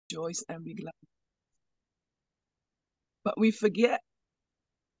rejoice and be glad. But we forget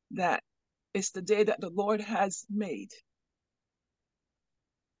that it's the day that the Lord has made.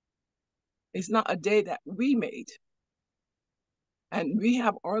 It's not a day that we made. And we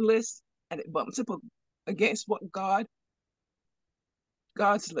have our list and it bumps up against what God's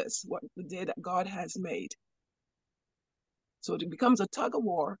list, what the day that God has made. So it becomes a tug of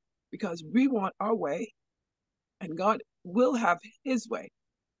war because we want our way and God will have his way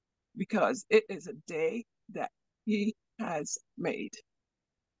because it is a day that he has made.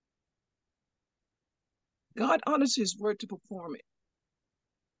 God honors his word to perform it.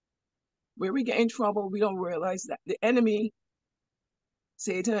 Where we get in trouble, we don't realize that the enemy,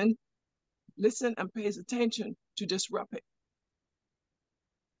 Satan, listens and pays attention to disrupt it.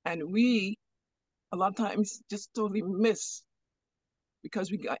 And we, a lot of times, just totally miss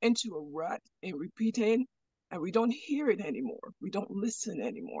because we got into a rut in repeating and we don't hear it anymore. We don't listen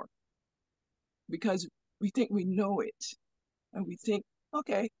anymore because we think we know it. And we think,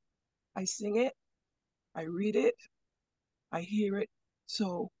 okay, I sing it, I read it, I hear it.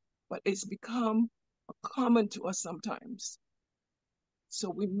 So, but it's become common to us sometimes. So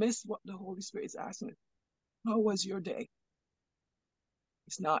we miss what the Holy Spirit is asking. How was your day?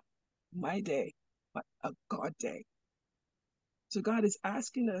 It's not my day, but a God day. So God is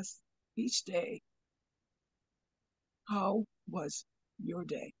asking us each day, how was your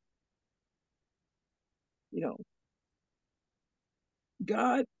day? You know,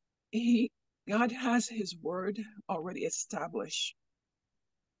 God, God has his word already established.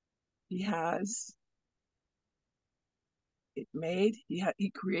 He has it made,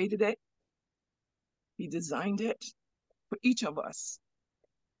 he created it, he designed it for each of us.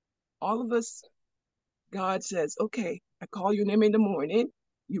 All of us, God says, okay, I call your name in the morning,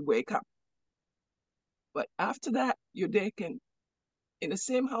 you wake up. But after that, your day can, in the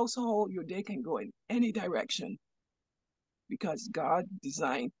same household, your day can go in any direction because God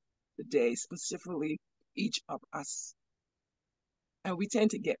designed the day specifically each of us. And we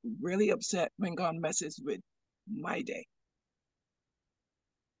tend to get really upset when God messes with my day.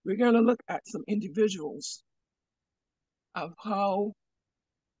 We're going to look at some individuals of how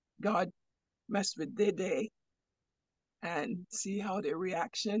God messed with their day and see how their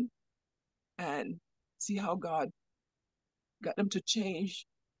reaction and see how God got them to change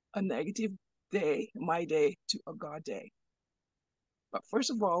a negative day, my day, to a God day. But first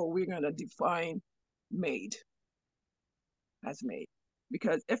of all, we're going to define made as made.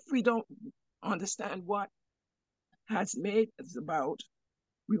 Because if we don't understand what has made is about,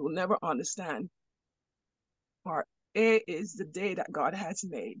 we will never understand. Part A is the day that God has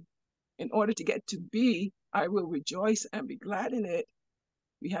made. In order to get to B, I will rejoice and be glad in it,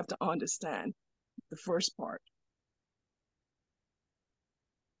 we have to understand the first part.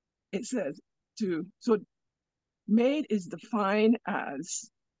 It says so made is defined as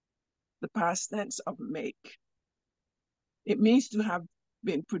the past tense of make. It means to have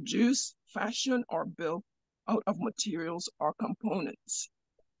been produced, fashioned, or built out of materials or components.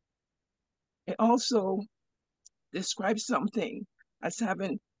 It also describes something as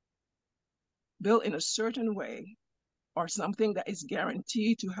having built in a certain way or something that is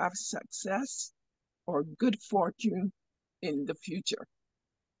guaranteed to have success or good fortune in the future.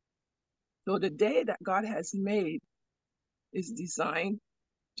 So the day that God has made is designed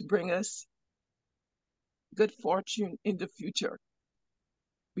to bring us good fortune in the future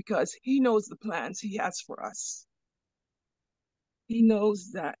because he knows the plans he has for us. He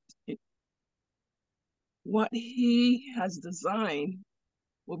knows that what he has designed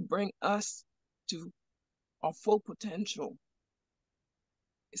will bring us to our full potential.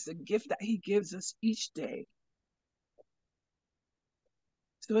 It's a gift that he gives us each day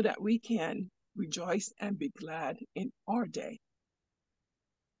so that we can rejoice and be glad in our day.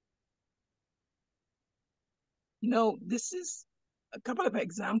 You know, this is a couple of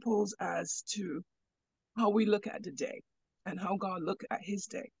examples as to how we look at the day and how God looked at his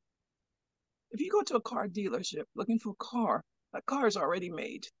day. If you go to a car dealership looking for a car, that car is already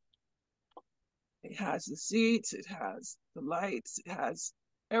made. It has the seats, it has the lights, it has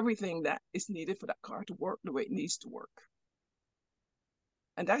everything that is needed for that car to work the way it needs to work.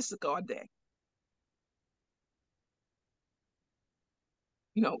 And that's the God day.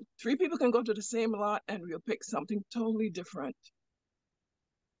 You know, three people can go to the same lot and we'll pick something totally different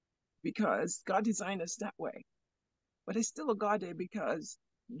because God designed us that way. But it's still a God day because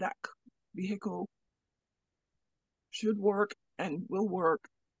that vehicle should work and will work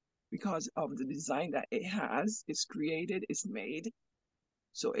because of the design that it has. It's created, it's made,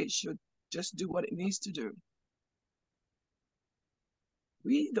 so it should just do what it needs to do.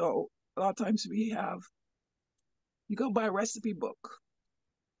 We though, a lot of times you go buy a recipe book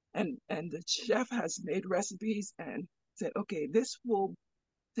and the chef has made recipes and said, okay, this will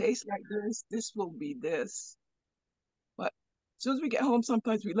taste like this will be this. But as soon as we get home,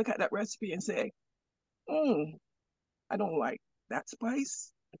 sometimes we look at that recipe and say, mm, I don't like that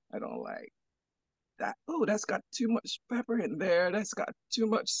spice. I don't like that. Oh, that's got too much pepper in there. That's got too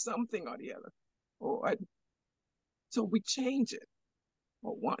much something or the other. Or so we change it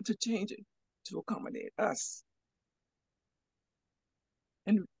or want to change it to accommodate us.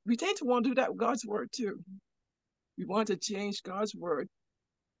 And we tend to want to do that with God's word too. We want to change God's word.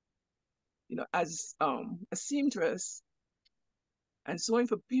 As a seamstress and sewing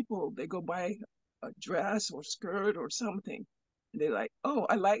for people, they go buy a dress or skirt or something. And they're like, oh,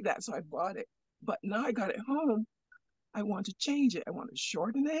 I like that, so I bought it. But now I got it home. I want to change it. I want to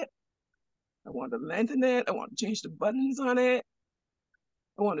shorten it. I want to lengthen it. I want to change the buttons on it.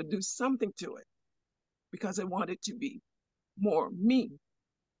 I want to do something to it because I want it to be more me.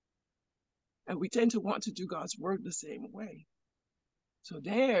 And we tend to want to do God's word the same way. So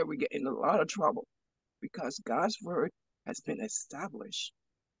there we get in a lot of trouble because God's word has been established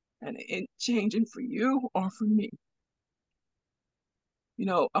and it ain't changing for you or for me.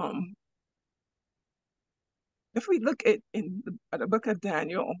 If we look at the book of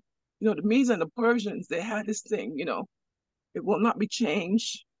Daniel, the Medes and the Persians, they had this thing, it will not be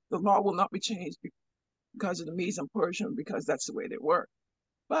changed. The law will not be changed because of the Medes and Persians, because that's the way they were.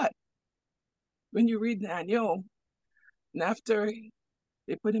 But when you read Daniel, and after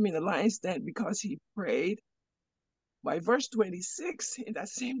they put him in the lion's den because he prayed, by verse 26 in that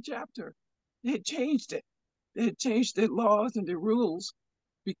same chapter, they had changed it. They had changed the laws and the rules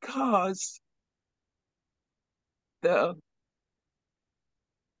because it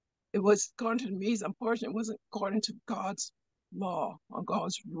was according to the Medes and Persians. It wasn't according to God's law or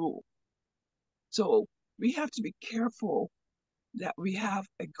God's rule. So we have to be careful that we have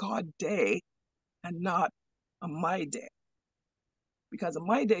a God day and not a my day, because a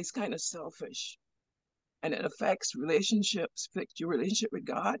my day is kind of selfish and it affects relationships, affects your relationship with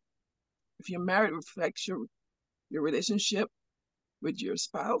God. If you're married, it affects your relationship with your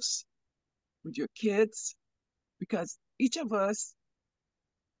spouse, with your kids, because each of us,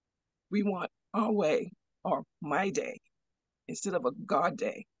 we want our way or my day instead of a God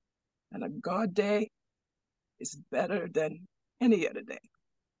day. And a God day is better than any other day.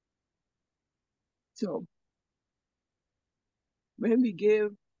 So when we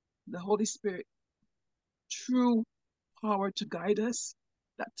give the Holy Spirit true power to guide us,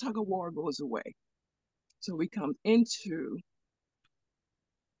 that tug of war goes away. So we come into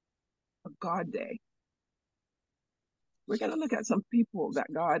a God day. We're going to look at some people that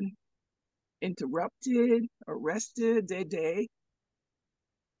God interrupted, arrested their day,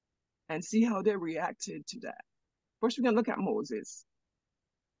 and see how they reacted to that. First, we're going to look at Moses.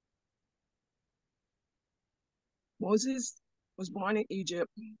 Moses was born in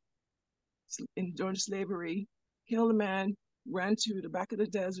Egypt, endured slavery, killed a man, ran to the back of the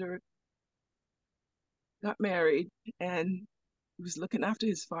desert, got married, and he was looking after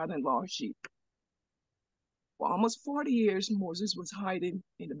his father-in-law's sheep. For almost 40 years, Moses was hiding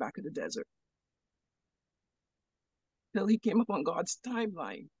in the back of the desert till he came upon God's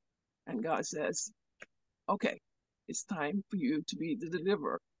timeline. And God says, okay, it's time for you to be the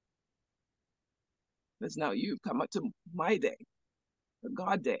deliverer. Because now you've come up to my day, the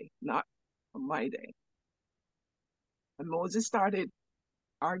God day, not my day. And Moses started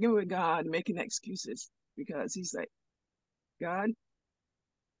arguing with God, making excuses, because he's like, God,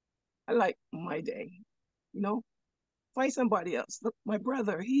 I like my day. Find somebody else. Look, my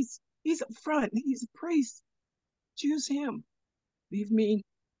brother, he's up front. He's a priest. Choose him. Leave me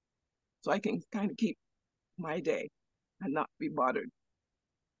so I can kind of keep my day and not be bothered.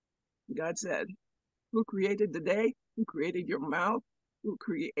 God said, who created the day? Who created your mouth? Who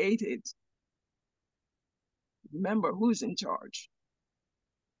created? Remember who's in charge.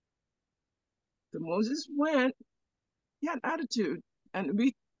 So Moses went, he had attitude, and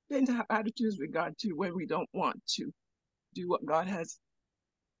we tend to have attitudes with God too when we don't want to do what God has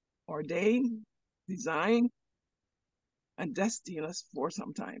ordained, designed, and destined us for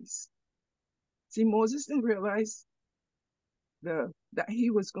sometimes. See, Moses didn't realize that he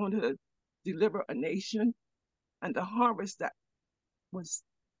was going to deliver a nation, and the harvest that was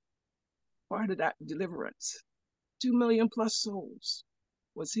part of that deliverance. 2 million plus souls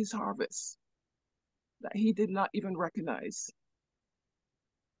was his harvest that he did not even recognize.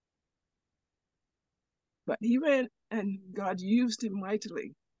 But he went and God used him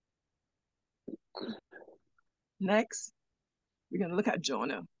mightily. Next, We're going to look at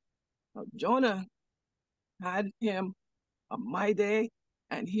Jonah. Now, Jonah had him a my day,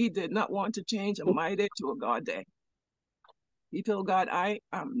 and he did not want to change a my day to a God day. He told God, I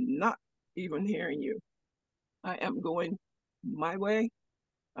am not even hearing you. I am going my way.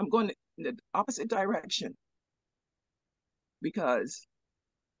 I'm going in the opposite direction because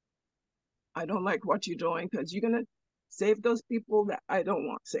I don't like what you're doing because you're going to save those people that I don't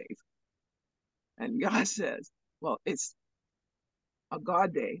want saved. And God says, well, it's a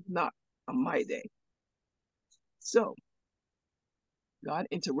God day, not a my day. So God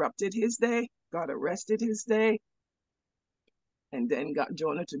interrupted his day, God arrested his day, and then got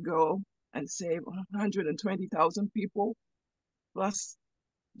Jonah to go and save 120,000 people, plus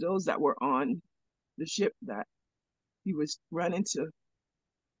those that were on the ship that he was running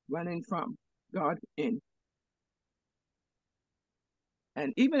from God in.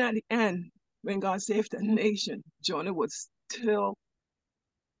 And even at the end, when God saved the nation, Jonah was still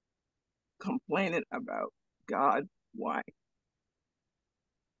complaining about God, why?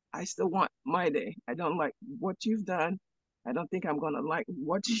 I still want my day. I don't like what you've done. I don't think I'm going to like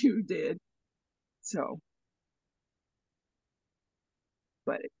what you did. So,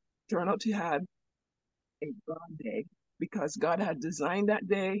 but it turned out to have a God day because God had designed that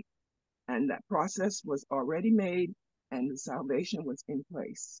day and that process was already made and the salvation was in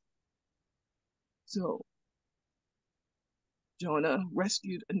place. So Jonah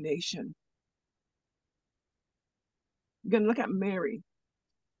rescued a nation. We're going to look at Mary.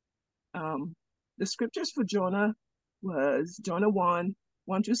 The scriptures for Jonah was Jonah 1,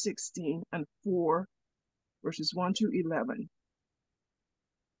 1 to 16, and 4, verses 1 to 11.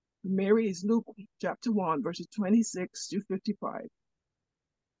 Mary is Luke chapter 1, verses 26 to 55.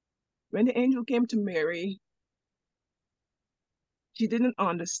 When the angel came to Mary, she didn't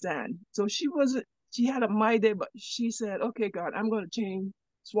understand. So she had a my day, but she said, okay, God, I'm going to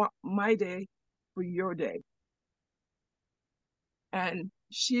swap my day for your day. And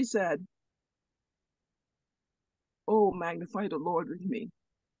she said, oh, magnify the Lord with me.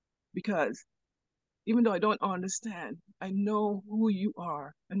 Because even though I don't understand, I know who you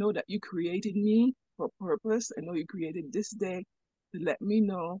are. I know that you created me for a purpose. I know you created this day to let me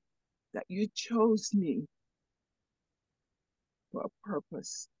know that you chose me for a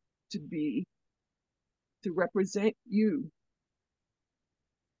purpose, to represent you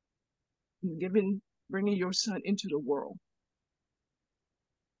in bringing your son into the world.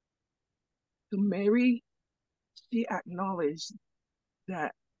 So Mary, she acknowledged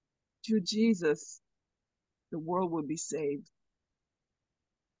that through Jesus, the world will be saved.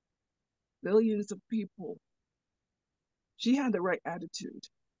 Billions of people. She had the right attitude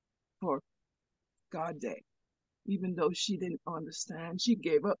for God Day, even though she didn't understand. She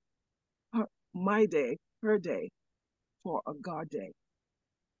gave up my day, her day, for a God Day.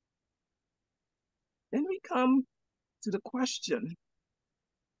 Then we come to the question,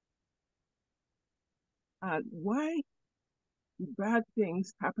 why do bad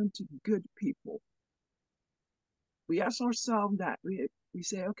things happen to good people? We ask ourselves that. We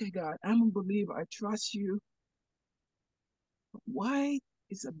say, okay, God, I'm a believer. I trust you. But why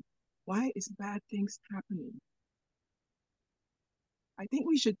is bad things happening? I think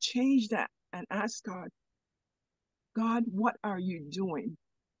we should change that and ask God, God, what are you doing?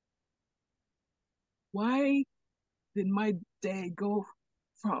 Why did my day go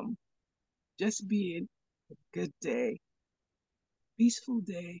from just being a good day, peaceful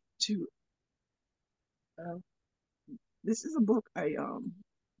day, to uh, this is a book I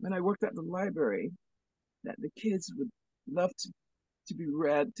when I worked at the library that the kids would love to be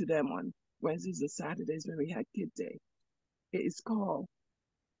read to them on Wednesdays and Saturdays when we had Kid Day. It is called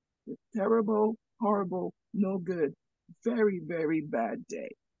The Terrible, Horrible, No Good, Very, Very Bad Day.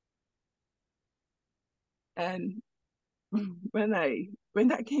 And when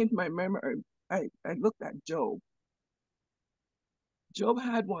that came to my memory, I looked at Job. Job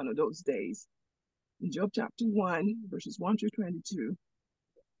had one of those days. In Job chapter 1, verses 1 through 22,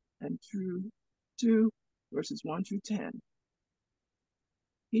 and through 2, verses 1 through 10,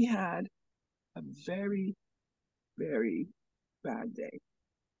 he had a very, very bad day.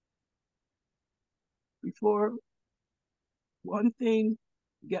 Before one thing,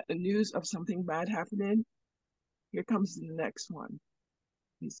 you get the news of something bad happening, here comes the next one.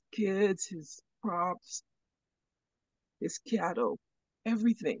 His kids, his crops, his cattle,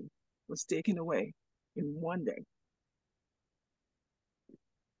 everything was taken away in one day.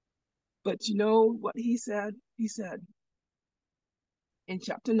 But you know what he said? He said in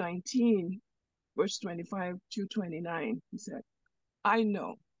chapter 19, verse 25 to 29, he said, I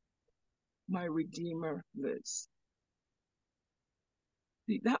know my Redeemer lives.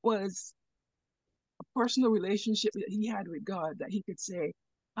 See, that was a personal relationship that he had with God, that he could say,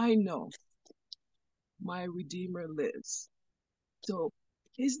 I know my Redeemer lives. So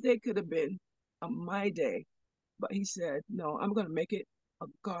his day could have been a my day, but he said, no, I'm going to make it a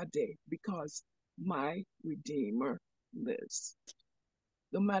God day because my Redeemer lives.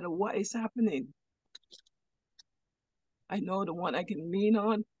 No matter what is happening, I know the one I can lean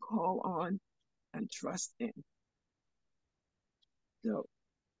on, call on, and trust in. So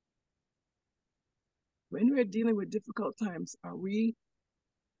when we're dealing with difficult times,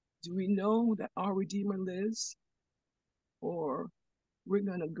 do we know that our Redeemer lives? Or we're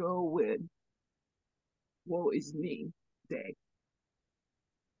going to go with woe is me day?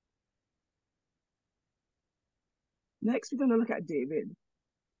 Next, we're going to look at David.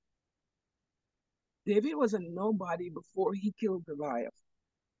 David was a nobody before he killed Goliath.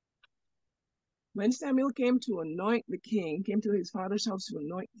 When Samuel came to anoint the king, came to his father's house to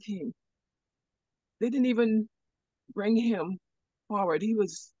anoint the king, they didn't even bring him forward.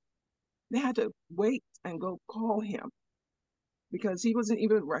 They had to wait and go call him because he wasn't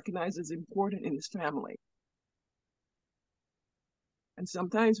even recognized as important in his family. And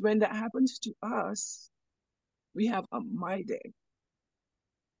sometimes when that happens to us, we have a my day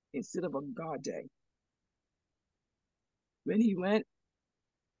instead of a God day. When he went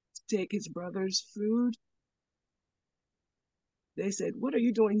to take his brother's food, they said, what are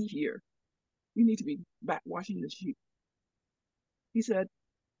you doing here? You need to be back washing the sheep. He said,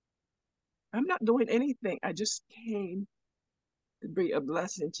 I'm not doing anything. I just came to be a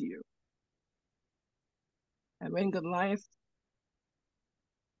blessing to you. And when Goliath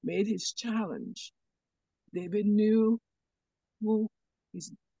made his challenge, David knew who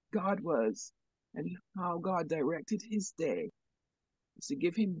his God was and how God directed his day was to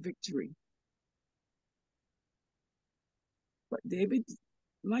give him victory. But David's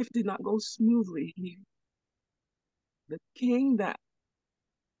life did not go smoothly. The king that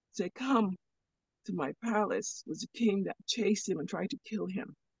said, come to my palace, was the king that chased him and tried to kill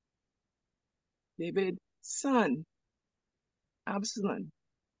him. David's son, Absalom,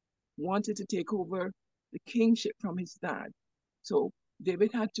 wanted to take over the kingship from his dad. So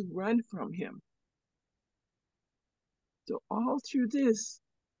David had to run from him. So all through this,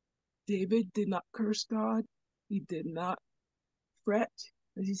 David did not curse God. He did not fret.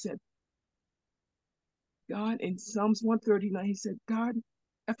 As he said, God, in Psalms 139, he said, God,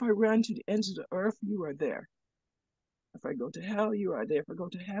 if I ran to the ends of the earth, you are there. If I go to hell, you are there. If I go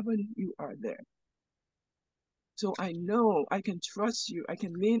to heaven, you are there. So I know I can trust you. I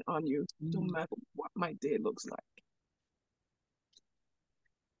can lean on you no matter what my day looks like.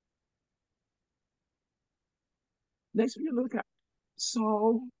 Next, we look at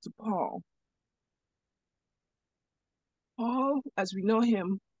Saul to Paul. Paul, as we know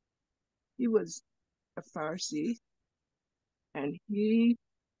him, he was a Pharisee and he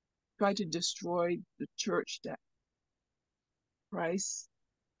tried to destroy the church that Christ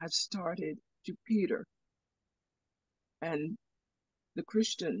had started to Peter and the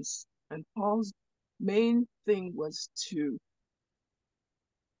Christians. And Paul's main thing was to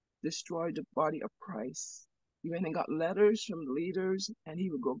destroy the body of Christ. He went and got letters from the leaders and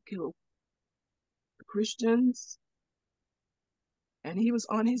he would go kill the Christians. And he was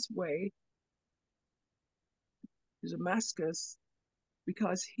on his way to Damascus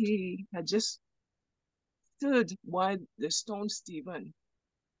because he had just stood while they stoned Stephen.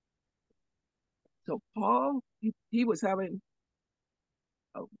 So Paul, he was having,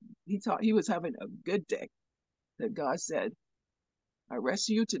 he thought he was having a good day. That God said, I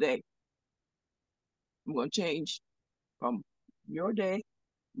rescue you today. I'm going to change from your day,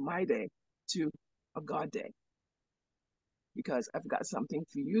 my day, to a God day. Because I've got something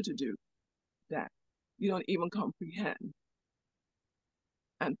for you to do that you don't even comprehend.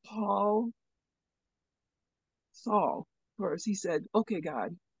 And Saul, first, he said, okay,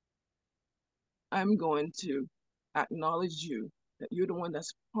 God, I'm going to acknowledge you, that you're the one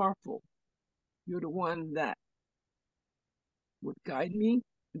that's powerful. You're the one that would guide me,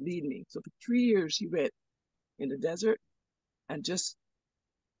 lead me. So for 3 years, he went in the desert and just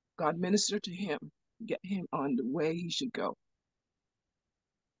God ministered to him, get him on the way he should go.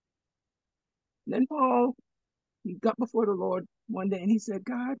 And then Paul, he got before the Lord one day and he said,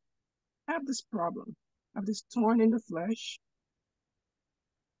 God, I have this problem. I have this thorn in the flesh.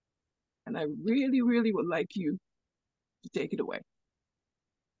 And I really, really would like you to take it away.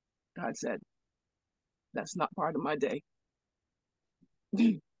 God said, that's not part of my day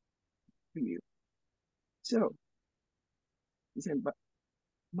for you. So he said, but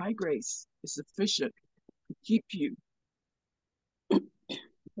my grace is sufficient to keep you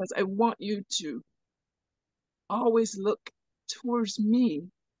because I want you to always look towards me,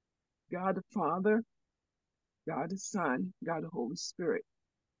 God the Father, God the Son, God the Holy Spirit,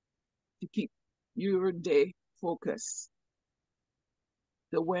 to keep your day focused.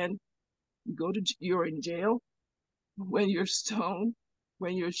 So when you go to, you're in jail, when you're stoned,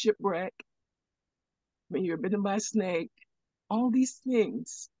 when you're shipwrecked, when you're bitten by a snake, all these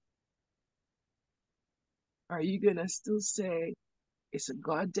things, are you gonna still say it's a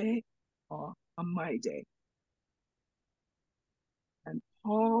God day or a my day? And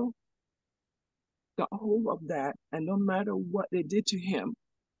Paul got hold of that, and no matter what they did to him,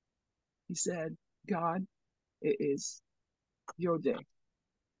 he said, God, it is your day.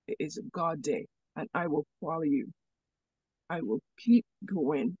 It is a God day, and I will follow you. I will keep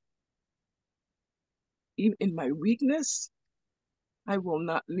going. Even in my weakness, I will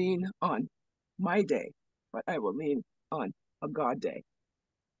not lean on my day, but I will lean on a God day.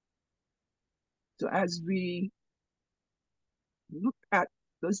 So as we look at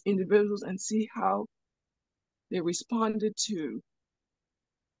those individuals and see how they responded to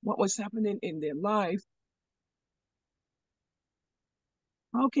what was happening in their life,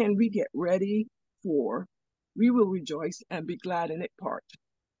 how can we get ready for we will rejoice and be glad in it part?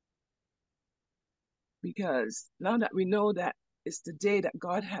 Because now that we know that it's the day that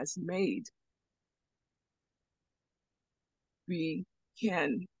God has made, we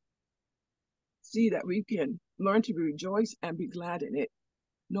can see that we can learn to rejoice and be glad in it,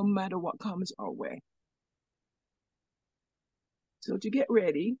 no matter what comes our way. So to get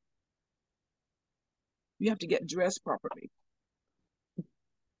ready, we have to get dressed properly.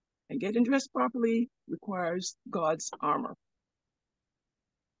 And getting dressed properly requires God's armor.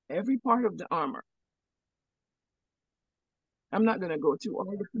 Every part of the armor. I'm not going to go through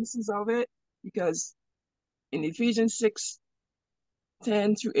all the pieces of it because in Ephesians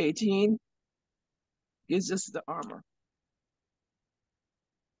 6:10-18 gives us the armor.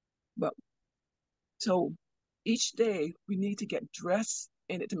 But so each day we need to get dressed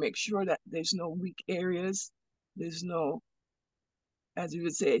in it to make sure that there's no weak areas. There's no, as you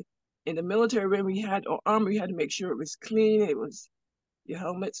would say, in the military when we had our armor, we had to make sure it was clean. It was, your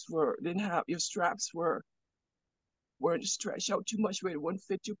helmets didn't have, your straps weren't stretched out too much where it wouldn't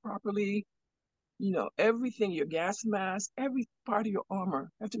fit you properly. You know, everything, your gas mask, every part of your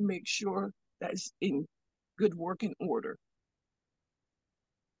armor, you have to make sure that it's in good working order.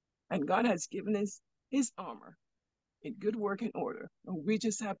 And God has given us his armor in good working order. And we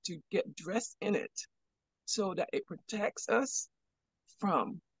just have to get dressed in it so that it protects us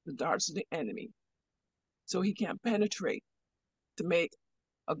from the darts of the enemy. So he can't penetrate to make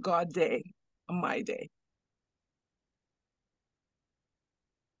a God day a my day.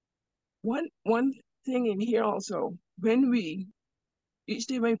 One thing in here also, each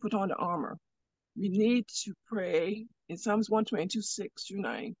day when we put on the armor, we need to pray in Psalms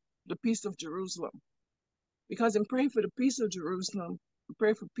 122:6-9, the peace of Jerusalem. Because in praying for the peace of Jerusalem, we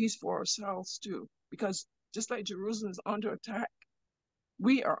pray for peace for ourselves too. Because just like Jerusalem is under attack,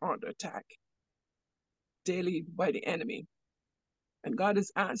 we are under attack daily by the enemy. And God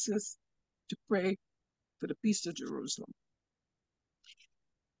has asked us to pray for the peace of Jerusalem.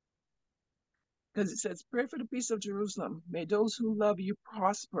 Because it says, pray for the peace of Jerusalem. May those who love you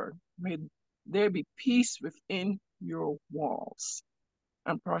prosper. May there be peace within your walls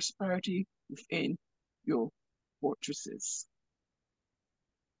and prosperity within your fortresses.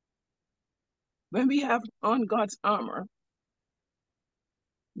 When we have on God's armor,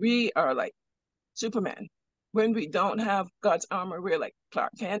 we are like Superman. When we don't have God's armor, we're like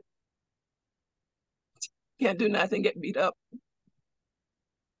Clark Kent. Can't do nothing, get beat up.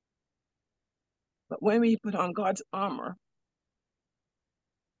 But when we put on God's armor,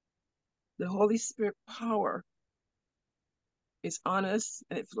 the Holy Spirit power is on us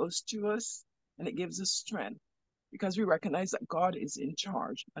and it flows to us and it gives us strength because we recognize that God is in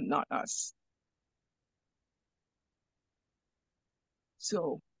charge and not us.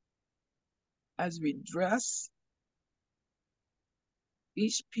 So as we dress,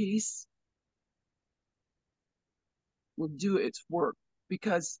 each piece will do its work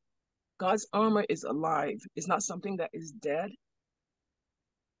because God's armor is alive. It's not something that is dead.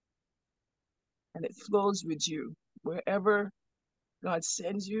 And it flows with you. Wherever God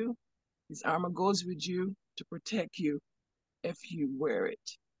sends you, his armor goes with you to protect you if you wear it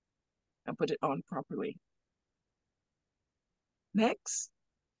and put it on properly. Next,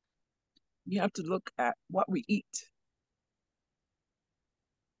 we have to look at what we eat.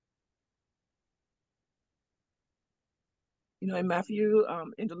 You know, in Matthew,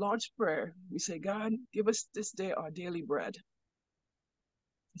 in the Lord's Prayer, we say, God, give us this day our daily bread.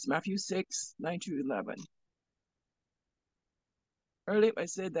 It's Matthew 6, 9 to 11. Earlier I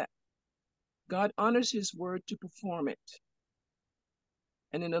said that God honors his word to perform it.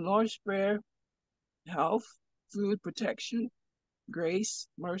 And in the Lord's Prayer, health, food, protection, grace,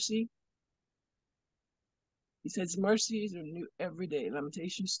 mercy, he says mercies are new every day,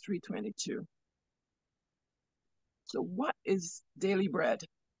 Lamentations 3:22. So what is daily bread?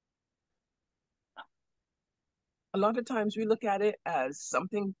 A lot of times we look at it as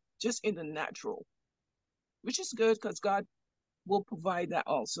something just in the natural, which is good because God will provide that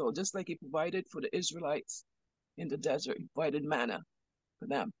also, just like he provided for the Israelites in the desert. He provided manna for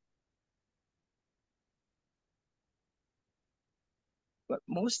them. But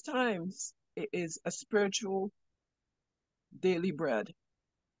most times it is a spiritual daily bread.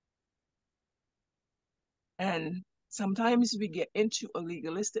 And sometimes we get into a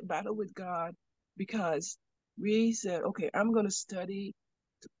legalistic battle with God because we said, okay, I'm going to study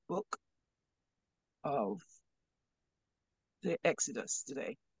the book of the Exodus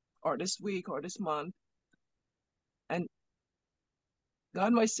today, or this week, or this month. And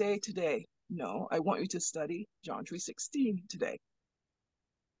God might say today, no, I want you to study John 3:16 today.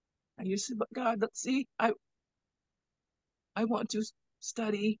 And you say, but God, let's see, I want to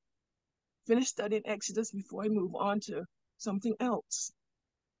finish studying Exodus before I move on to something else.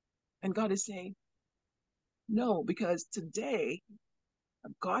 And God is saying, no, because today, a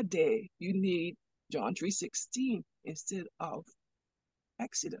God day, you need John 3:16 instead of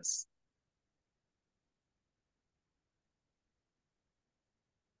Exodus.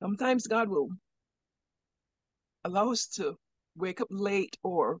 Sometimes God will allow us to wake up late,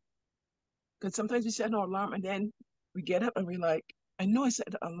 or because sometimes we set our alarm and then we get up and we're like, I know I set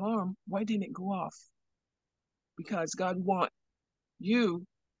the alarm. Why didn't it go off? Because God wants you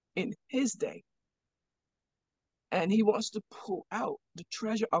in his day. And he wants to pull out the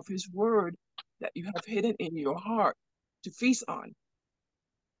treasure of his word that you have hidden in your heart to feast on.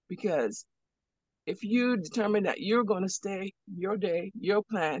 Because if you determine that you're going to stay your day, your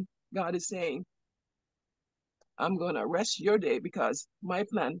plan, God is saying, I'm going to rest your day because my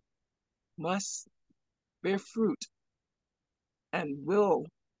plan must bear fruit and will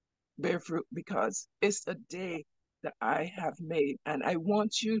bear fruit because it's a day that I have made, and I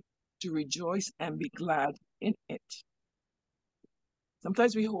want you to rejoice and be glad in it.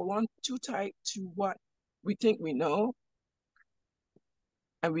 Sometimes we hold on too tight to what we think we know,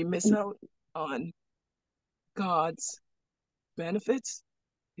 and we miss out on God's benefits,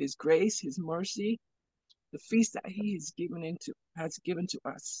 his grace, his mercy, the feast that he has given to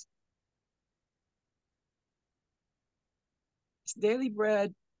us. It's daily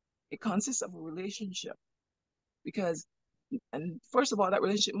bread. It consists of a relationship because, and first of all, that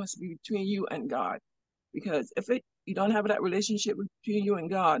relationship must be between you and God. Because if you don't have that relationship between you and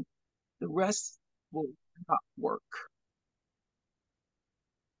God, the rest will not work.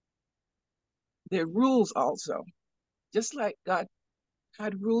 There are rules also, just like God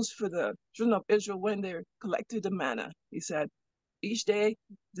had rules for the children of Israel when they collected the manna. He said, each day,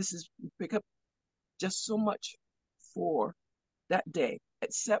 pick up just so much for that day,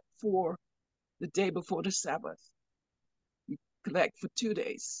 except for the day before the Sabbath. You collect for 2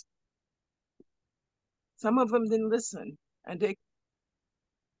 days. Some of them didn't listen, and they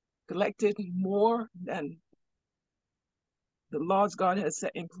collected more than the laws God had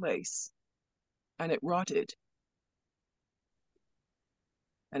set in place, and it rotted,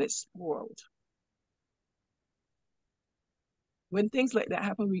 and it spoiled. When things like that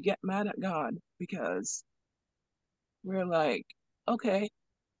happen, we get mad at God because we're like, okay,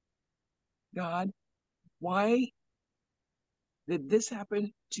 God, why did this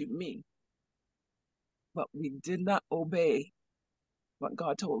happen to me? But we did not obey what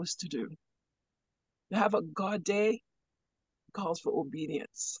God told us to do. To have a God day calls for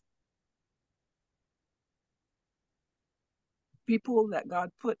obedience. People that God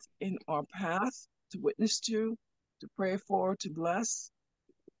puts in our path to witness to pray for, to bless,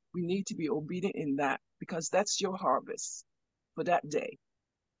 we need to be obedient in that because that's your harvest for that day.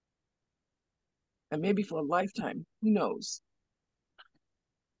 And maybe for a lifetime, who knows?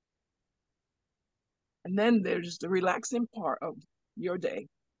 And then there's the relaxing part of your day.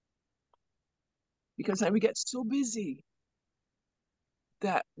 Because then we get so busy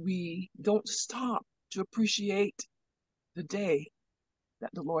that we don't stop to appreciate the day that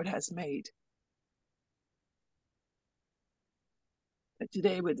the Lord has made. And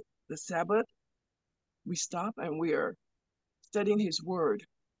today with the Sabbath, we stop and we are studying his word.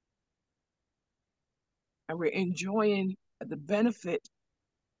 And we're enjoying the benefit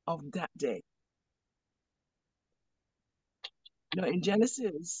of that day. You know, in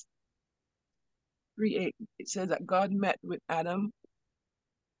Genesis 3:8, it says that God met with Adam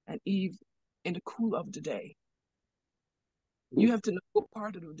and Eve in the cool of the day. You have to know what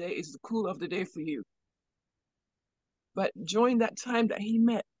part of the day is the cool of the day for you. But during that time that he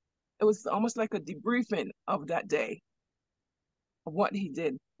met, it was almost like a debriefing of that day, of what he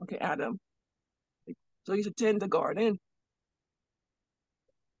did. Okay, Adam. So you should tend the garden,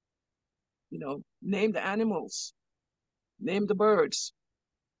 you know, name the animals, name the birds.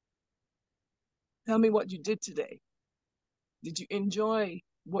 Tell me what you did today. Did you enjoy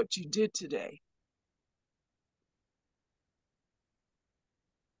what you did today?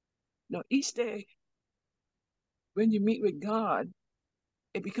 Now, each day when you meet with God,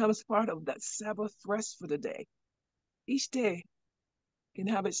 it becomes part of that Sabbath rest for the day. Each day can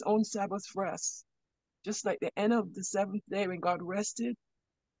have its own Sabbath rest, just like the end of the seventh day when God rested,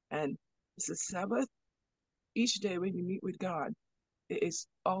 and it's a Sabbath. Each day when you meet with God, it is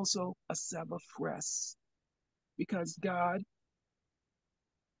also a Sabbath rest, because God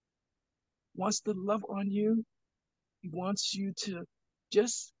wants to love on you. He wants you to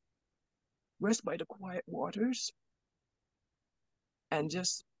just rest by the quiet waters and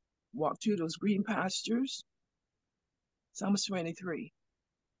just walk through those green pastures. Psalms 23.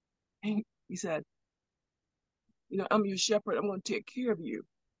 He said, you know, I'm your shepherd. I'm going to take care of you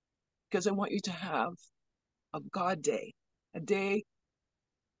because I want you to have a God day, a day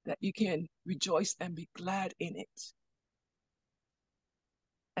that you can rejoice and be glad in it.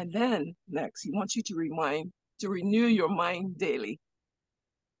 And then next, he wants you to renew your mind daily.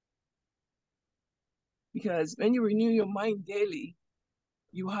 Because when you renew your mind daily,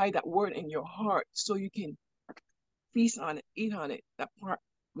 you hide that word in your heart so you can feast on it, eat on it. That part,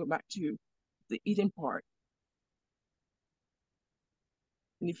 go back to the eating part.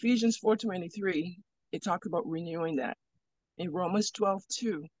 In Ephesians 4:23, it talks about renewing that. In Romans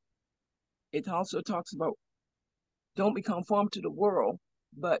 12:2, it also talks about don't be conformed to the world,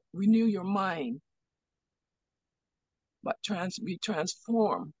 but renew your mind, but be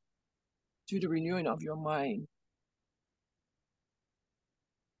transformed through the renewing of your mind.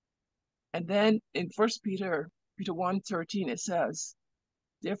 And then in 1 Peter 1:13, it says,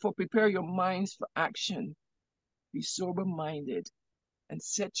 therefore prepare your minds for action, be sober-minded, and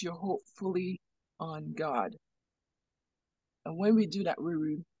set your hope fully on God. And when we do that,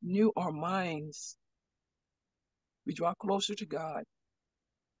 we renew our minds. We draw closer to God.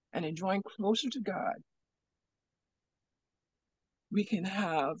 And in drawing closer to God, we can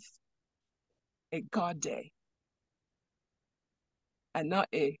have a God day and not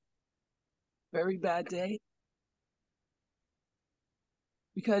a very bad day.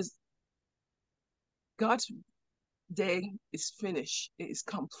 Because God's day is finished. It is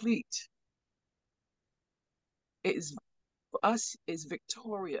complete. It is, for us, is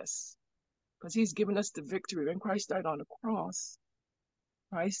victorious because he's given us the victory. When Christ died on the cross,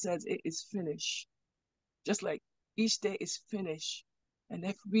 Christ says it is finished. Just like each day is finished. And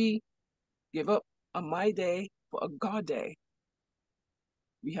if we give up on my day for a God day,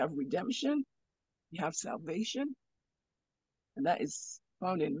 we have redemption, we have salvation, and that is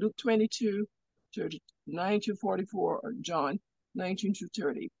found in Luke 22:39-44, or John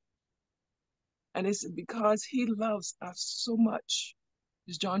 19-30. And it's because he loves us so much.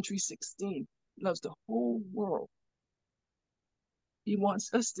 It's John 3:16. He loves the whole world. He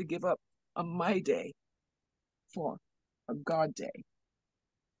wants us to give up on my day for a God day.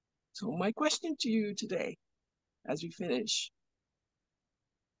 So my question to you today, as we finish,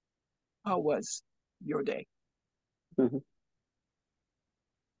 how was your day? Mm-hmm.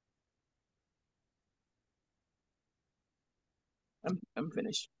 I'm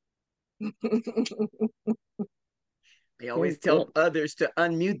finished. I always tell others to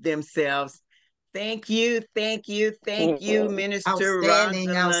unmute themselves. Thank you, thank you, thank you, Minister Outstanding,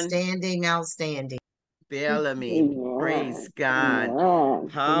 Rosalind outstanding, outstanding. Bellamy. Praise God.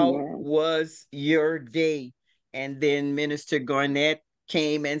 How was your day? And then Minister Garnett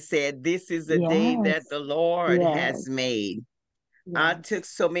came and said, this is a day that the Lord has made. I took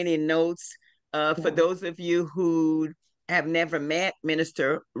so many notes. For those of you who have never met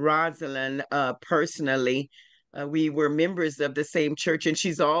Minister Rosalind personally, we were members of the same church, and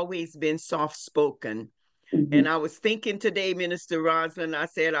she's always been soft-spoken. Mm-hmm. And I was thinking today, Minister Rosalind, I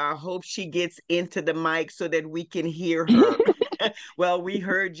said, I hope she gets into the mic so that we can hear her. Well, we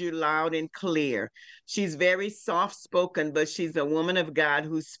heard you loud and clear. She's very soft spoken, but she's a woman of God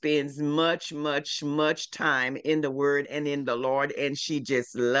who spends much, much, much time in the Word and in the Lord, and she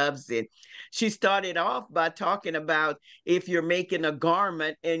just loves it. She started off by talking about if you're making a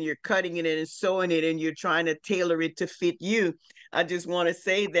garment and you're cutting it and sewing it and you're trying to tailor it to fit you. I just want to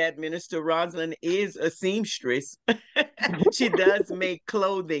say that Minister Rosalind is a seamstress. She does make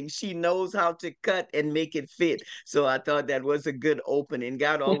clothing. She knows how to cut and make it fit. So I thought that was a good opening.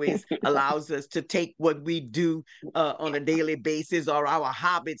 God always allows us to take what we do on a daily basis or our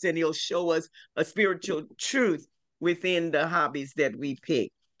hobbies, and he'll show us a spiritual truth within the hobbies that we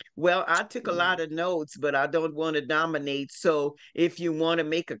pick. Well, I took a lot of notes, but I don't want to dominate. So if you want to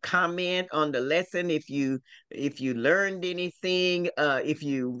make a comment on the lesson, if you learned anything, if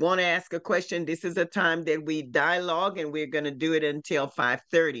you want to ask a question, this is a time that we dialogue, and we're going to do it until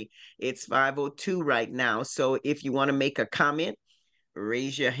 5:30. It's 5:02 right now. So if you want to make a comment,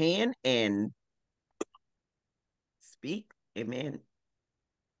 raise your hand and speak. Amen.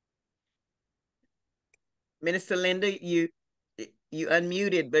 Minister Linda, you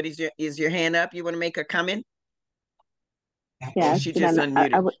unmuted, but is your hand up? You want to make a comment? Yeah, she just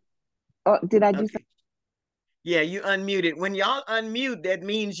unmuted. Did I do something? Yeah, you unmuted. When y'all unmute, that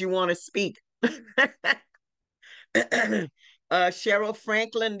means you want to speak. Cheryl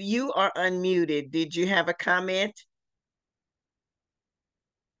Franklin, you are unmuted. Did you have a comment?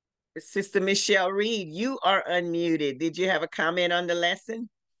 Sister Michelle Reed, you are unmuted. Did you have a comment on the lesson?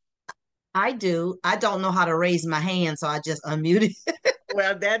 I do. I don't know how to raise my hand, so I just unmuted.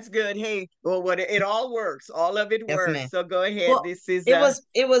 Well, that's good. Hey, well, it all works. All of it works. So go ahead. Well, this is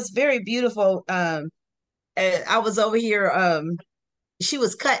it was very beautiful. I was over here. She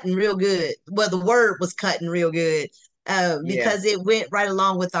was cutting real good. Well, the word was cutting real good. Because it went right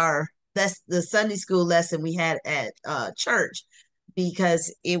along with the Sunday school lesson we had at church,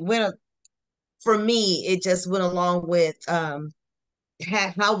 because it went, for me, it just went along with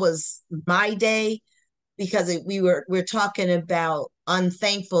how was my day, because we're talking about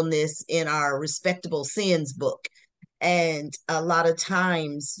unthankfulness in our Respectable Sins book. And a lot of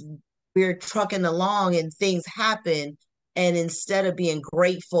times we're trucking along and things happen, and instead of being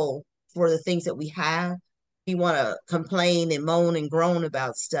grateful for the things that we have, we want to complain and moan and groan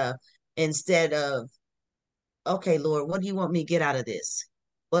about stuff, instead of, okay, Lord, what do you want me to get out of this?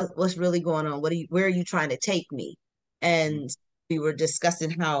 What's really going on? Where are you trying to take me? And we were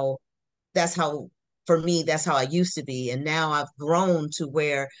discussing how for me, that's how I used to be. And now I've grown to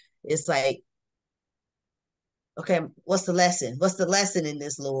where it's like, okay, what's the lesson? What's the lesson in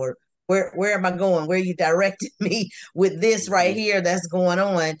this, Lord? Where am I going? Where are you directing me with this right here that's going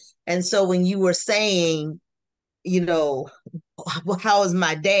on? And so when you were saying, how is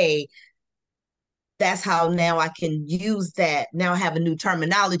my day? That's how now I can use that. Now I have a new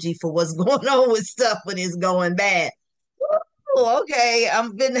terminology for what's going on with stuff when it's going bad. Oh, okay,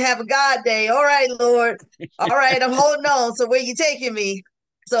 I'm gonna have a God day. All right, Lord. All right, I'm holding on. So where you taking me?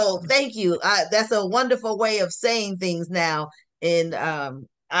 So thank you. That's a wonderful way of saying things now. And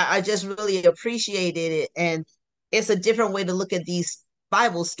I just really appreciated it. And it's a different way to look at these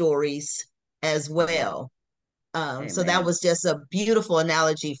Bible stories as well. So that was just a beautiful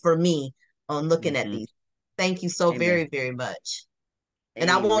analogy for me on looking at these. Thank you so very, very much. And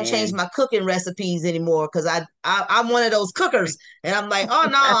I won't change my cooking recipes anymore, because I'm one of those cookers. And I'm like, oh,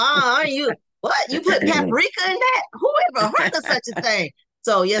 no, you put paprika in that? Who ever heard of such a thing?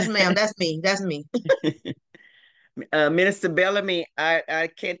 So yes, ma'am, that's me. That's me. Minister Bellamy, I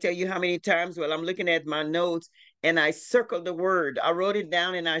can't tell you how many times, well, I'm looking at my notes and I circled the word. I wrote it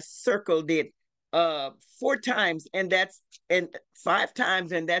down and I circled it 4 times, and 5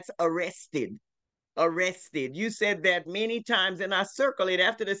 times, and that's arrested. You said that many times, and I circled it.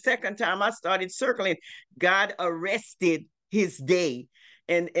 After the second time, I started circling. God arrested his day.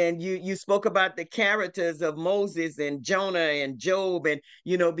 And you spoke about the characters of Moses and Jonah and Job, and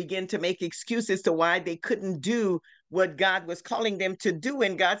begin to make excuses to why they couldn't do what God was calling them to do.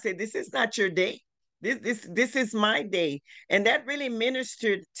 And God said, this is not your day. This is my day. And that really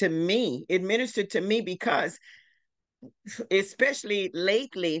ministered to me. It ministered to me because, especially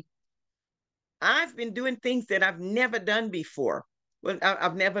lately, I've been doing things that I've never done before. Well,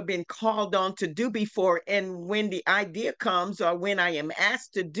 I've never been called on to do before. And when the idea comes, or when I am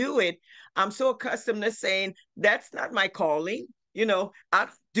asked to do it, I'm so accustomed to saying, that's not my calling. I'll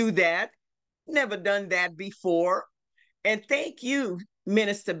do that. Never done that before. And thank you,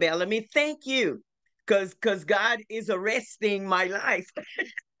 Minister Bellamy. Thank you. Because God is arresting my life.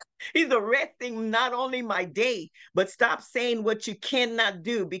 He's arresting not only my day, but stop saying what you cannot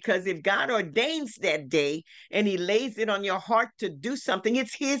do. Because if God ordains that day and he lays it on your heart to do something,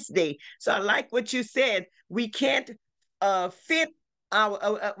 it's his day. So I like what you said. We can't fit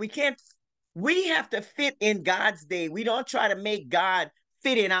we have to fit in God's day. We don't try to make God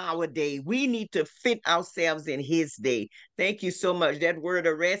fit in our day. We need to fit ourselves in his day. Thank you so much. That word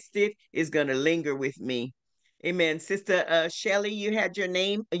arrested is going to linger with me. Amen. Sister Shelley, you had your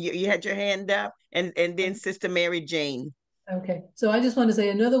name, you had your hand up, and then Sister Mary Jane. Okay, so I just want to say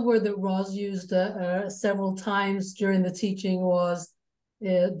another word that Roz used several times during the teaching was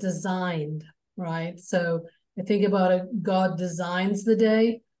designed, right? So I think about it, God designs the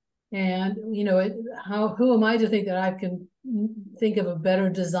day, and you know, who am I to think that I can think of a better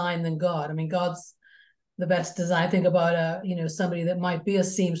design than God? I mean, God's the best design. I think about you know, somebody that might be a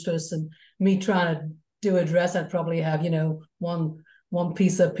seamstress, and me trying to do a dress, I'd probably have, you know, one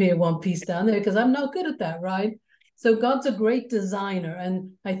piece up here, one piece down there, because I'm not good at that, right? So God's a great designer,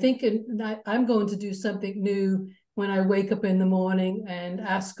 and I think I'm going to do something new when I wake up in the morning and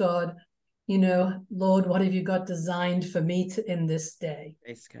ask God, you know, Lord, what have you got designed for me in this day?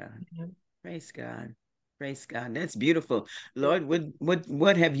 Praise God. You know? Praise God. Praise God. That's beautiful. Lord,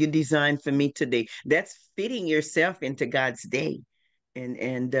 what have you designed for me today? That's fitting yourself into God's day.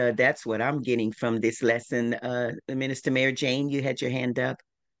 And that's what I'm getting from this lesson. Minister Mary Jane, you had your hand up.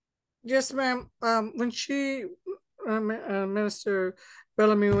 Yes, ma'am. When Minister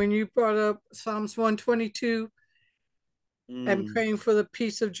Bellamy, when you brought up Psalms 122 and praying for the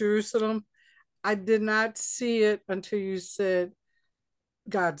peace of Jerusalem, I did not see it until you said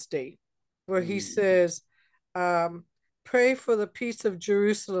God's day, where he says, pray for the peace of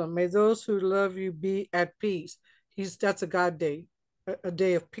Jerusalem. May those who love you be at peace. That's a God day, a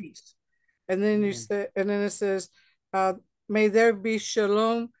day of peace. And then you said, and then it says, may there be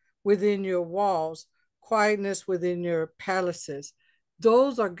shalom within your walls, quietness within your palaces.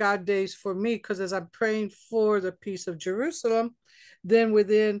 Those are God days for me, because as I'm praying for the peace of Jerusalem, then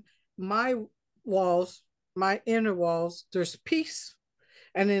within my walls, my inner walls, there's peace.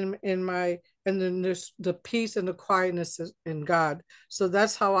 And then there's the peace and the quietness in God. So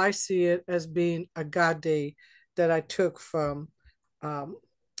that's how I see it, as being a God day that I took from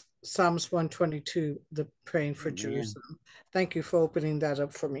Psalms 122, the praying for Jerusalem. Thank you for opening that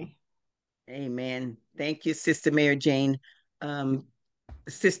up for me. Amen. Thank you, Sister Mary Jane.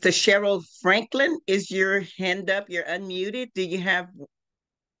 Sister Cheryl Franklin, is your hand up? You're unmuted. Do you have?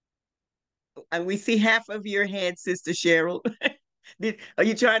 We see half of your head, Sister Cheryl. Are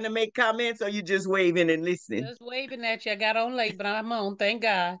you trying to make comments, or are you just waving and listening? Just waving at you. I got on late, but I'm on. Thank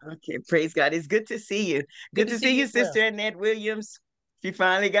God. Okay, praise God. It's good to see you. Good to see you, Sister Annette Williams. She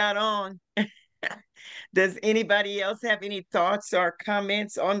finally got on. Does anybody else have any thoughts or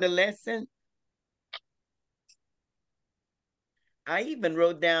comments on the lesson? I even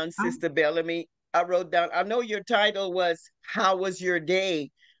wrote down, Sister Bellamy, I know your title was, How Was Your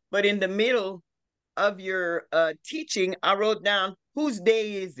Day? But in the middle of your teaching, I wrote down, whose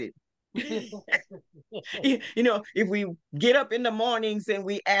day is it? You know, if we get up in the mornings and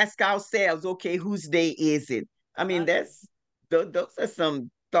we ask ourselves, okay, whose day is it? I mean, those are some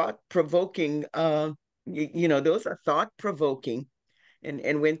thought-provoking, you know, those are thought-provoking.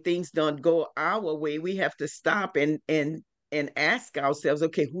 And when things don't go our way, we have to stop and ask ourselves,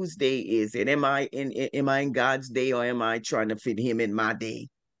 okay, whose day is it? Am I in God's day, or am I trying to fit him in my day?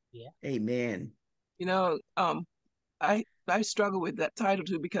 Yeah. Amen. You know, I struggle with that title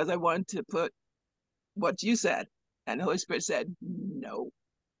too, because I wanted to put what you said, and the Holy Spirit said, no.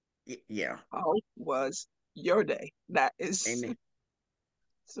 Yeah. How was your day? That is. Amen.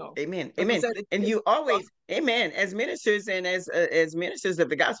 So. Amen. Amen. And you always, amen, as ministers and as ministers of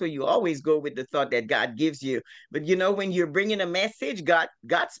the gospel, you always go with the thought that God gives you. But you know, when you're bringing a message, God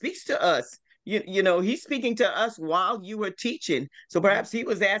speaks to us. You know, he's speaking to us while you were teaching. So perhaps he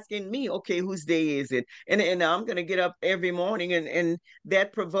was asking me, okay, whose day is it? And I'm going to get up every morning, and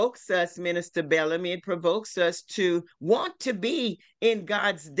that provokes us, Minister Bellamy. It provokes us to want to be in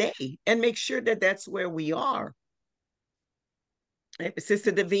God's day and make sure that that's where we are.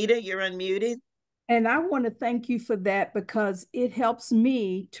 Sister Davida, you're unmuted. And I want to thank you for that, because it helps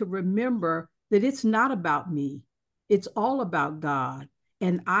me to remember that it's not about me. It's all about God.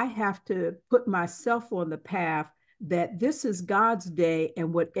 And I have to put myself on the path that this is God's day,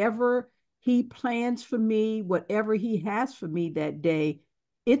 and whatever he plans for me, whatever he has for me that day,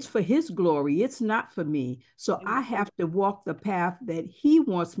 it's for his glory. It's not for me. So I have to walk the path that he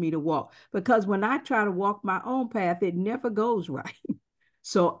wants me to walk, because when I try to walk my own path, it never goes right.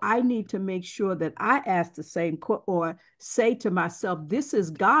 So I need to make sure that I ask the same or say to myself, this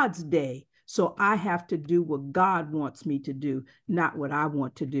is God's day. So I have to do what God wants me to do, not what I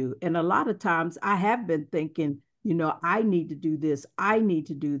want to do. And a lot of times I have been thinking, you know, I need to do this, I need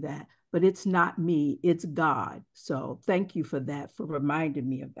to do that, but it's not me, it's God. So thank you for that, for reminding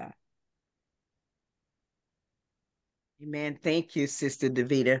me of that. Amen. Thank you, Sister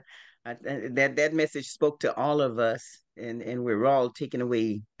Davida. That message spoke to all of us, and we're all taking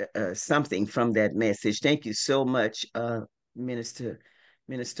away something from that message. Thank you so much, Minister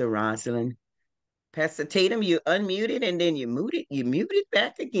Rosalind. Pastor Tatum, you unmuted and then you muted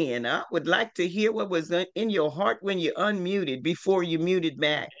back again. I would like to hear what was in your heart when you unmuted before you muted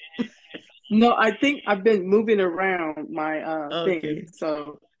back. No, I think I've been moving around my thing,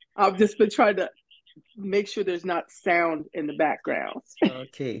 so I've just been trying to make sure there's not sound in the background.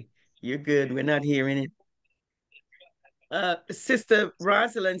 Okay, you're good. We're not hearing it. Sister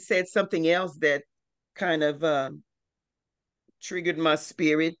Rosalind said something else that kind of triggered my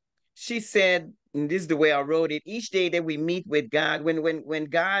spirit. She said, and this is the way I wrote it, each day that we meet with God, when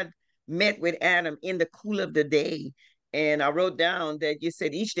God met with Adam in the cool of the day, and I wrote down that you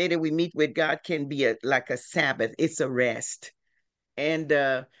said each day that we meet with God can be like a Sabbath. It's a rest. And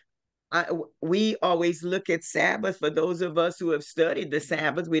we always look at Sabbath, for those of us who have studied the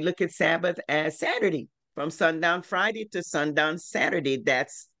Sabbath, we look at Sabbath as Saturday, from sundown Friday to sundown Saturday.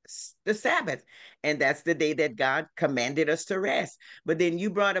 That's the Sabbath. And that's the day that God commanded us to rest. But then you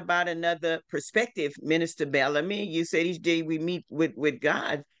brought about another perspective, Minister Bellamy. You said each day we meet with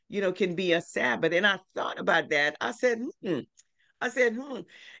God, you know, can be a Sabbath. And I thought about that. I said, And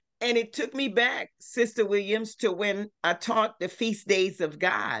it took me back, Sister Williams, to when I taught the feast days of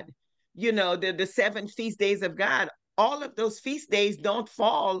God. You know, the 7 feast days of God. All of those feast days don't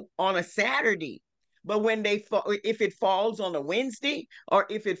fall on a Saturday. But when they fall, if it falls on a Wednesday or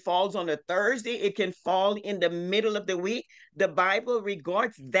if it falls on a Thursday, it can fall in the middle of the week. The Bible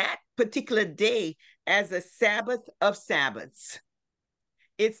regards that particular day as a Sabbath of Sabbaths.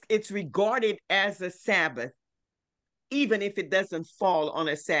 It's regarded as a Sabbath, even if it doesn't fall on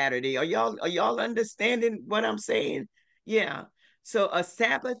a Saturday. Are y'all understanding what I'm saying? Yeah. So a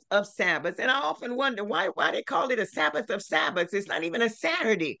Sabbath of Sabbaths. And I often wonder why they call it a Sabbath of Sabbaths. It's not even a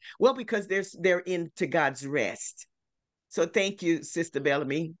Saturday. Well, because they're into God's rest. So thank you, Sister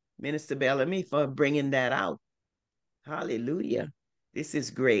Bellamy, Minister Bellamy, for bringing that out. Hallelujah. This is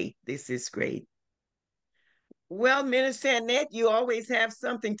great. This is great. Well, Minister Annette, you always have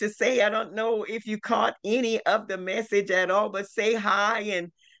something to say. I don't know if you caught any of the message at all, but say hi,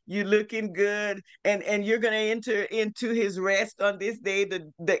 and you're looking good, and you're going to enter into his rest on this day.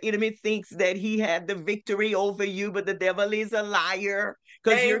 The enemy thinks that he had the victory over you, but the devil is a liar,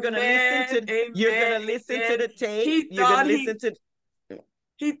 because you're going to listen to the tape. You're going to listen to.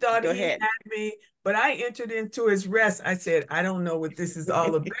 He thought he had me, but I entered into his rest. I said, I don't know what this is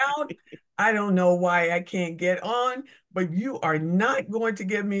all about. I don't know why I can't get on, but you are not going to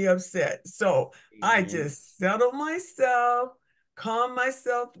get me upset. So I just settled myself, calmed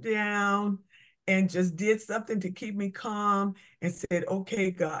myself down, and just did something to keep me calm and said,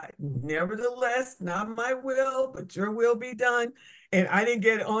 okay, God, nevertheless, not my will, but your will be done. And I didn't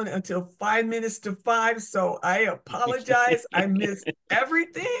get on until 5 minutes to 5. So I apologize. I missed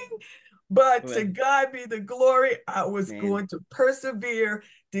everything. But to God be the glory. I was going to persevere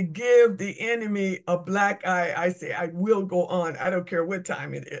to give the enemy a black eye. I say, I will go on. I don't care what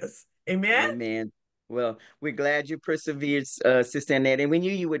time it is. Amen. Amen. Well, we're glad you persevered, Sister Annette, and we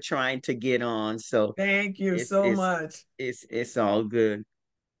knew you were trying to get on. So thank you so much. It's all good.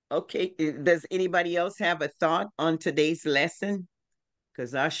 Okay. Does anybody else have a thought on today's lesson?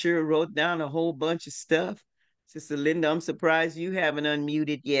 Because I sure wrote down a whole bunch of stuff. Sister Linda, I'm surprised you haven't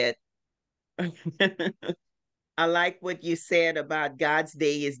unmuted yet. I like what you said about God's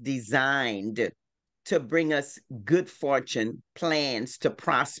day is designed to bring us good fortune, plans to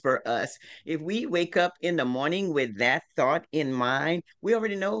prosper us. If we wake up in the morning with that thought in mind, we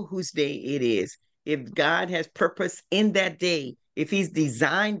already know whose day it is. If God has purpose in that day, if he's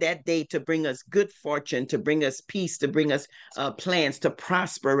designed that day to bring us good fortune, to bring us peace, to bring us plans to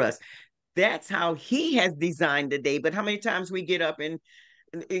prosper us, that's how he has designed the day. But how many times we get up and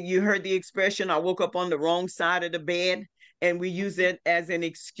you heard the expression, I woke up on the wrong side of the bed, and we use it as an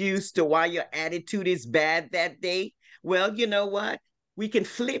excuse to why your attitude is bad that day. Well, you know what? We can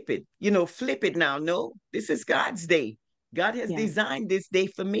flip it, flip it now. No, this is God's day. God has designed this day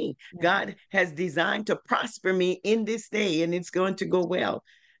for me. God has designed to prosper me in this day, and it's going to go well.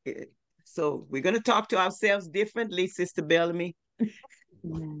 So we're going to talk to ourselves differently, Sister Bellamy.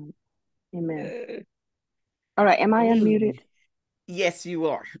 Amen. Amen. All right. Am I unmuted? Yes, you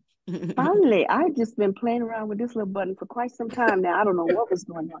are. Finally, I've just been playing around with this little button for quite some time now. I don't know what was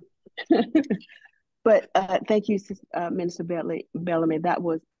going on. But thank you, Minister Bellamy. That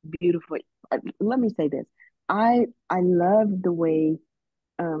was beautiful. Let me say this. I love the way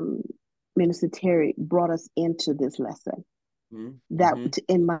Minister Terry brought us into this lesson. Mm-hmm. That,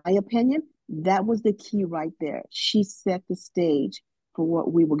 in my opinion, that was the key right there. She set the stage for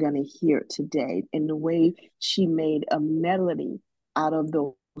what we were going to hear today, and the way she made a melody out of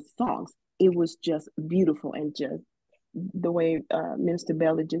those songs. It was just beautiful, and just the way Minister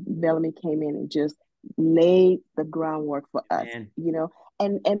Bellamy came in and just laid the groundwork for us, you know.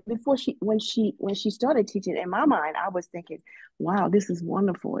 And before when she started teaching, in my mind, I was thinking, wow, this is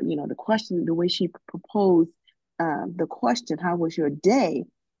wonderful. You know, the question, the way she proposed the question, how was your day?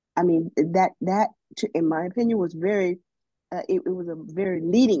 I mean, that in my opinion was very, it was a very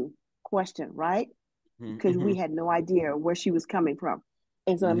leading question, right? Because we had no idea where she was coming from.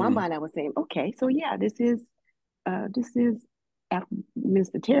 And so in my mind, I was saying, okay, so yeah, this is after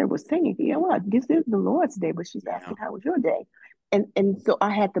Minister Terry was singing, yeah, well, this is the Lord's day, but she's asking, how was your day? And so I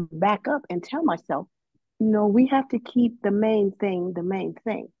had to back up and tell myself, no, we have to keep the main thing the main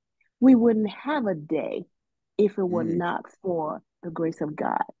thing. We wouldn't have a day if it were not for the grace of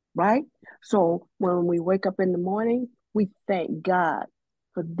God, right? So when we wake up in the morning, we thank God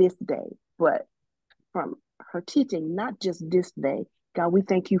for this day, but from her teaching, not just this day, God, we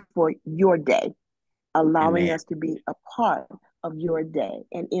thank you for your day, allowing us to be a part of your day.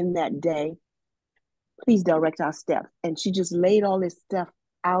 And in that day, please direct our steps. And she just laid all this stuff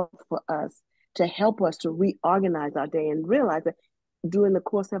out for us to help us to reorganize our day and realize that during the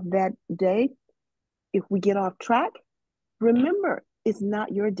course of that day, if we get off track, remember, it's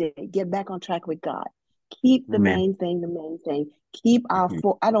not your day. Get back on track with God. Keep the main thing the main thing. Keep our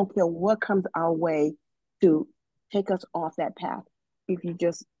I don't care what comes our way to take us off that path. If you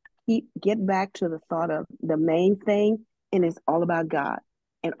just get back to the thought of the main thing, and it's all about God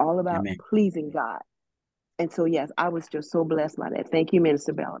and all about pleasing God. And so, yes, I was just so blessed by that. Thank you,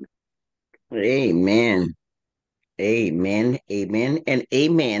 Minister Bellamy. Amen. Amen. Amen. And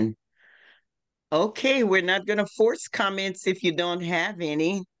amen. Okay, we're not going to force comments if you don't have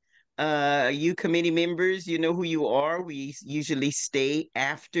any. You committee members, you know who you are. We usually stay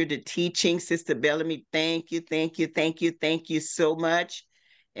after the teaching. Sister Bellamy, thank you, thank you, thank you, thank you so much.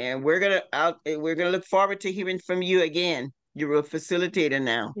 And we're gonna look forward to hearing from you again. You're a facilitator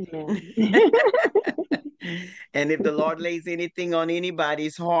now. And if the Lord lays anything on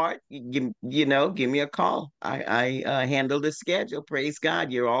anybody's heart, give me a call. I handle the schedule. Praise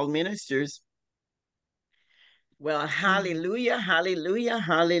God. You're all ministers. Well, hallelujah, hallelujah,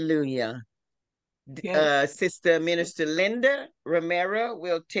 hallelujah. Sister Minister Linda Romero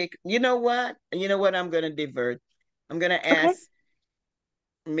will take, you know what I'm going to divert. I'm going to ask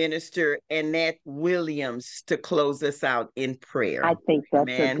Minister Annette Williams to close us out in prayer. I think that's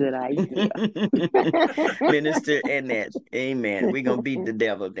a good idea. Minister Annette, amen. We're going to beat the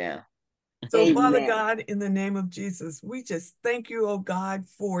devil down. So, amen. Father God, in the name of Jesus, we just thank you, oh God,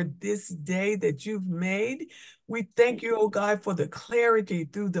 for this day that you've made. We thank you, oh God, for the clarity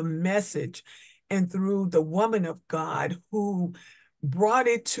through the message and through the woman of God who brought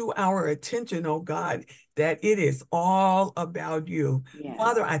it to our attention, oh God, that it is all about you. Yeah.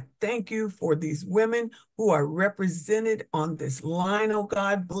 Father, I thank you for these women who are represented on this line, oh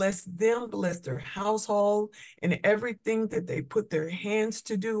God. Bless them, bless their household and everything that they put their hands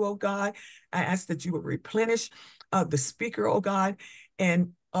to do, oh God. I ask that you would replenish the speaker, oh God,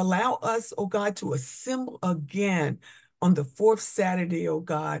 and allow us, oh God, to assemble again on the fourth Saturday, oh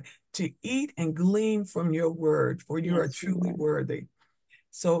God, to eat and glean from your word, for you are truly worthy.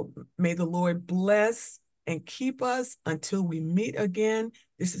 So may the Lord bless and keep us until we meet again.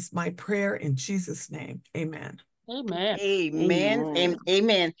 This is my prayer in Jesus' name. Amen. Amen. Amen. Amen.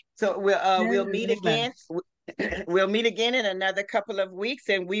 Amen. So we'll meet again. We'll meet again in another couple of weeks,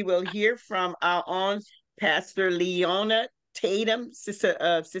 and we will hear from our own Pastor Leona Tatum, Sister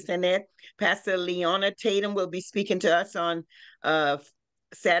Annette. Pastor Leona Tatum will be speaking to us on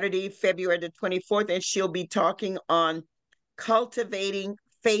Saturday, February the 24th, and she'll be talking on cultivating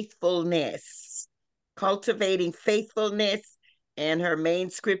faithfulness. Cultivating faithfulness, and her main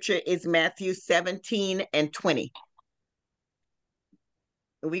scripture is Matthew 17:20.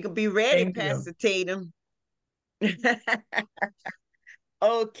 We can be ready, Pastor Tatum.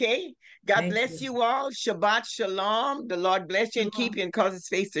 Okay. God bless you all. Shabbat shalom. The Lord bless you and keep you and cause his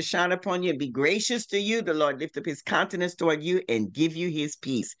face to shine upon you and be gracious to you. The Lord lift up his countenance toward you and give you his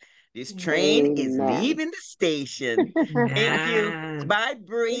peace. This train is leaving the station. Thank you. Bye,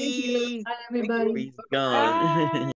 Bree. Thank you. Bye, everybody. Bree's gone.